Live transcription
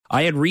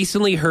I had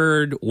recently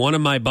heard one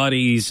of my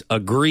buddies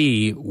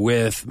agree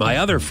with my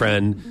other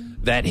friend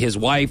that his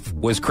wife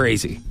was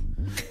crazy.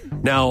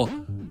 Now,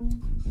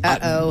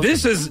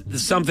 this is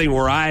something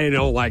where I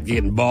don't like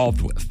getting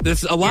involved with.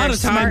 This a lot You're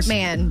of times, smart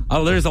man.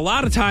 There's a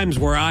lot of times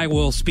where I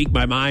will speak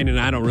my mind, and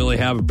I don't really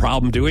have a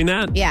problem doing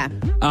that. Yeah.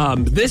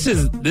 This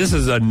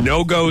is a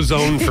no-go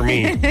zone for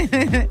me.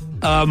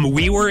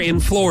 We were in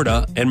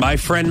Florida, and my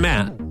friend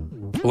Matt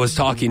was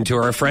talking to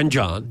our friend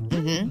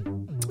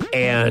John,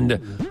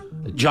 and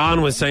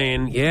John was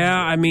saying, "Yeah,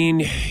 I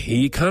mean,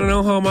 you kind of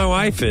know how my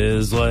wife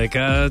is. Like,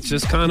 it's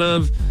just kind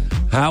of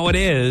how it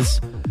is."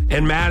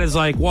 And Matt is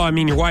like, "Well, I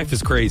mean, your wife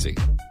is crazy."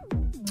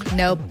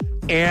 Nope.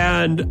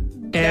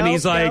 And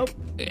he's like,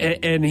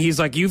 and he's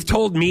like, "You've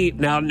told me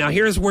now.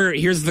 Here's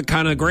the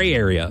kind of gray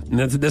area, and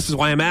this is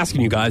why I'm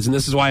asking you guys, and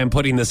this is why I'm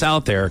putting this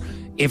out there.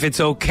 If it's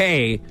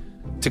okay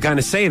to kind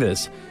of say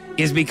this,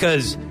 is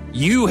because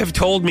you have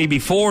told me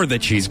before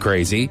that she's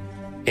crazy,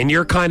 and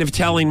you're kind of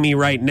telling me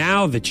right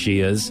now that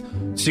she is.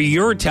 So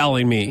you're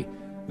telling me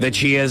that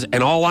she is,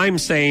 and all I'm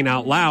saying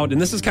out loud,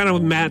 and this is kind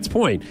of Matt's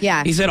point.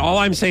 Yeah. He said, all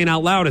I'm saying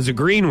out loud is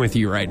agreeing with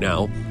you right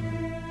now.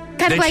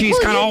 Kind of like, she's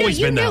kind of always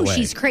been that way. You know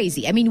she's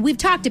crazy. I mean, we've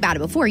talked about it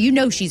before. You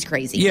know she's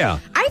crazy. Yeah.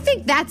 I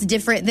think that's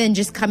different than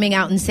just coming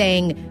out and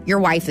saying your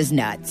wife is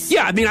nuts.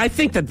 Yeah, I mean, I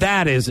think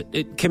that is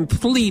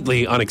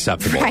completely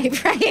unacceptable.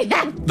 Right.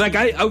 Like,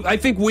 I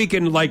think we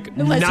can, like,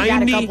 Unless you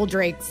got a couple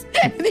drinks,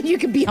 then you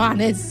can be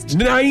honest.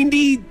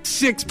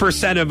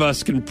 96% of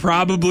us can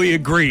probably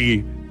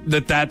agree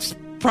that that's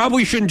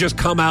probably shouldn't just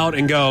come out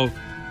and go,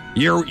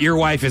 your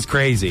wife is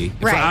crazy.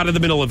 Right. Out of the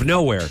middle of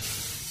nowhere.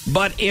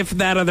 But if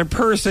that other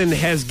person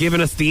has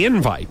given us the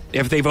invite,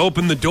 if they've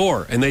opened the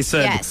door and they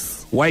said,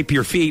 yes, wipe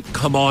your feet,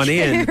 come on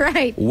in,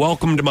 right,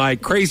 welcome to my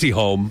crazy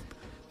home,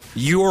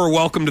 you are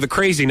welcome to the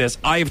craziness.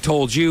 I have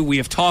told you, we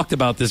have talked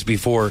about this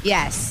before.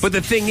 Yes. But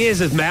the thing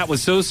is Matt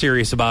was so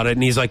serious about it,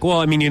 and he's like, well,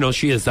 I mean,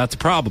 she is. That's a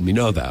problem. You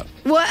know that.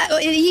 Well,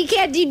 he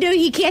can't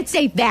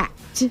say that.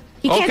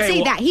 He can't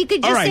say that. He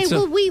could just say,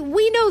 well,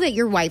 we know that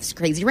your wife's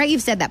crazy, right?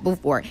 You've said that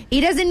before. He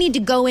doesn't need to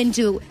go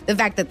into the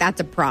fact that that's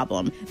a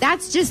problem.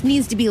 That just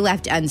needs to be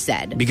left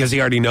unsaid. Because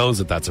he already knows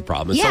that that's a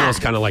problem. It's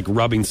almost kind of like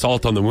rubbing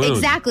salt on the wound.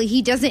 Exactly.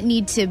 He doesn't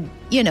need to,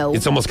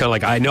 It's almost kind of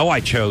like, I know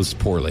I chose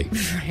poorly.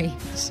 Right.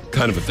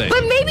 Kind of a thing.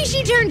 But maybe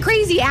she turned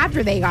crazy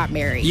after they got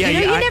married. Yeah,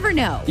 you never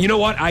know. You know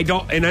what? I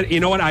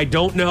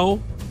don't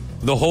know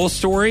the whole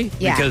story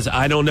because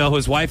I don't know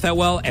his wife that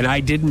well, and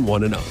I didn't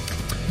want to know.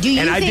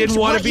 I didn't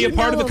want to be a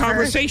part of the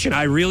conversation.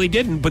 I really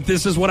didn't. But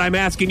this is what I'm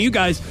asking you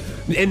guys.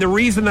 And the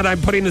reason that I'm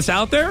putting this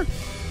out there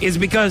is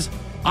because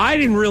I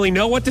didn't really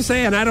know what to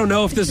say, and I don't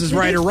know if this is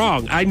right or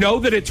wrong. I know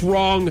that it's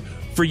wrong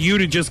for you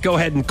to just go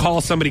ahead and call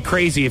somebody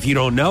crazy if you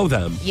don't know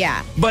them.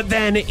 Yeah. But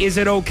then is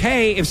it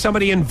okay if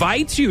somebody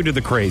invites you to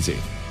the crazy?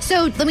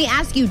 So let me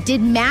ask you,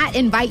 did Matt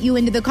invite you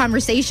into the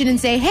conversation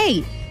and say,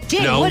 hey,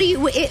 Jay, what do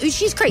you...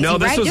 She's crazy, no,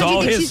 this right? was Don't all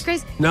you think his. She's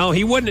crazy? No,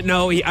 he wouldn't.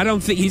 No, I don't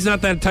think... He's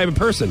not that type of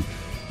person.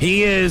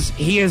 He is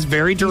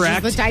very direct.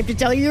 He's just the type to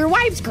tell you your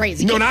wife's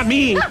crazy. No, not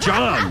me,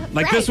 John.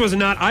 Like, right. This was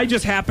not, I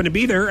just happened to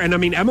be there. And I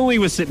mean, Emily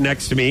was sitting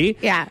next to me.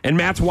 Yeah. And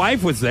Matt's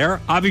wife was there.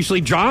 Obviously,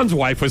 John's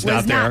wife was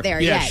not there. Yeah,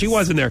 yes. She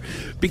wasn't there.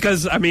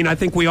 Because, I mean, I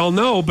think we all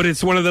know, but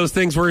it's one of those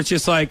things where it's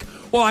just like,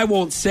 well, I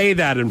won't say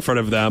that in front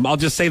of them. I'll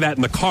just say that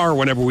in the car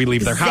whenever we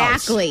leave their house.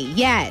 Exactly,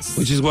 yes.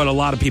 Which is what a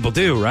lot of people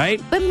do,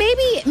 right? But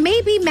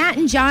maybe Matt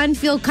and John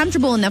feel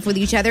comfortable enough with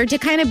each other to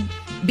kind of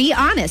be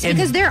honest.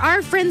 Because there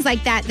are friends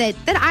like that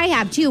I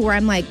have, too, where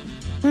I'm like,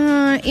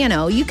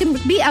 you can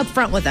be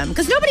upfront with them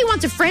because nobody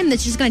wants a friend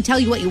that's just going to tell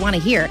you what you want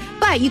to hear,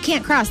 but you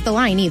can't cross the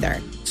line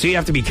either. So you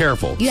have to be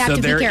careful.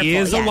 There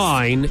is a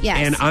line,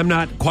 and I'm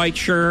not quite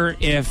sure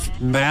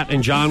if Matt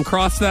and John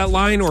crossed that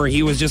line or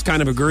he was just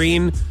kind of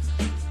agreeing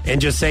and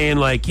just saying,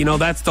 like,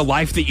 that's the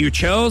life that you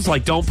chose.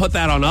 Like, don't put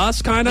that on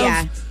us, kind of.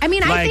 Yeah. I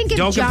mean, I think if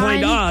don't John...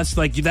 complain to us.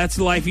 Like, that's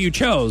the life you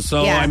chose.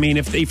 So, I mean,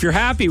 if you're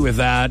happy with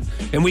that,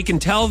 and we can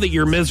tell that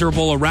you're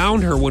miserable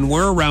around her when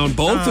we're around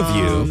both of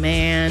you. Oh,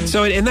 man.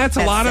 So, and that's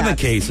a lot sucks. of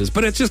the cases.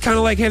 But it's just kind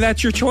of like, hey,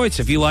 that's your choice.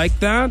 If you like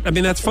that, I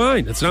mean, that's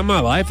fine. It's not my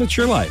life. It's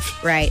your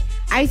life. Right.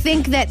 I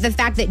think that the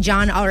fact that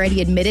John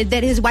already admitted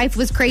that his wife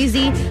was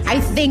crazy,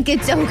 I think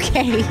it's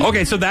okay.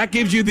 Okay, so that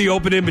gives you the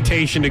open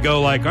invitation to go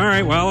like, all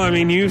right, well, I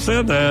mean, you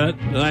said that.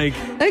 I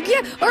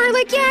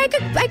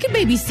could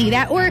maybe see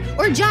that. Or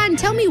John,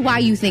 tell me why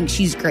you think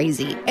she's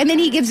crazy. And then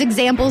he gives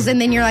examples,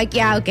 and then you're like,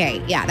 yeah,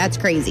 okay, yeah, that's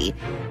crazy.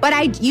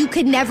 But you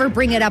could never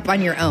bring it up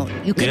on your own.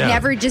 You could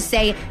never just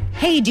say,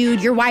 hey,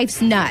 dude, your wife's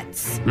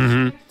nuts.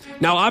 Mm-hmm.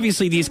 Now,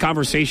 obviously, these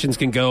conversations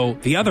can go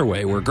the other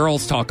way, where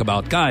girls talk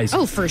about guys.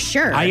 Oh, for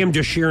sure. I am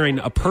just sharing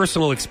a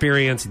personal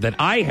experience that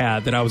I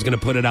had that I was going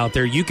to put it out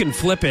there. You can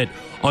flip it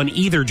on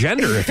either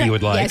gender if you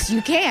would like. Yes,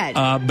 you can.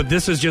 But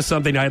this is just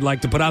something I'd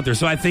like to put out there.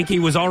 So I think he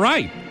was all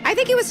right. I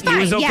think he was fine. He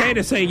was okay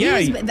to say, yeah.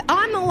 He was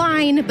on the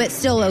line, but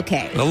still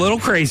okay. A little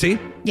crazy.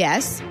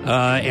 Yes.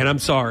 And I'm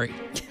sorry.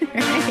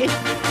 Right.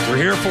 We're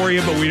here for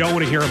you, but we don't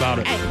want to hear about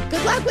it. Hey,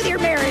 good luck with your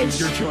marriage. It's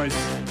your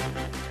choice.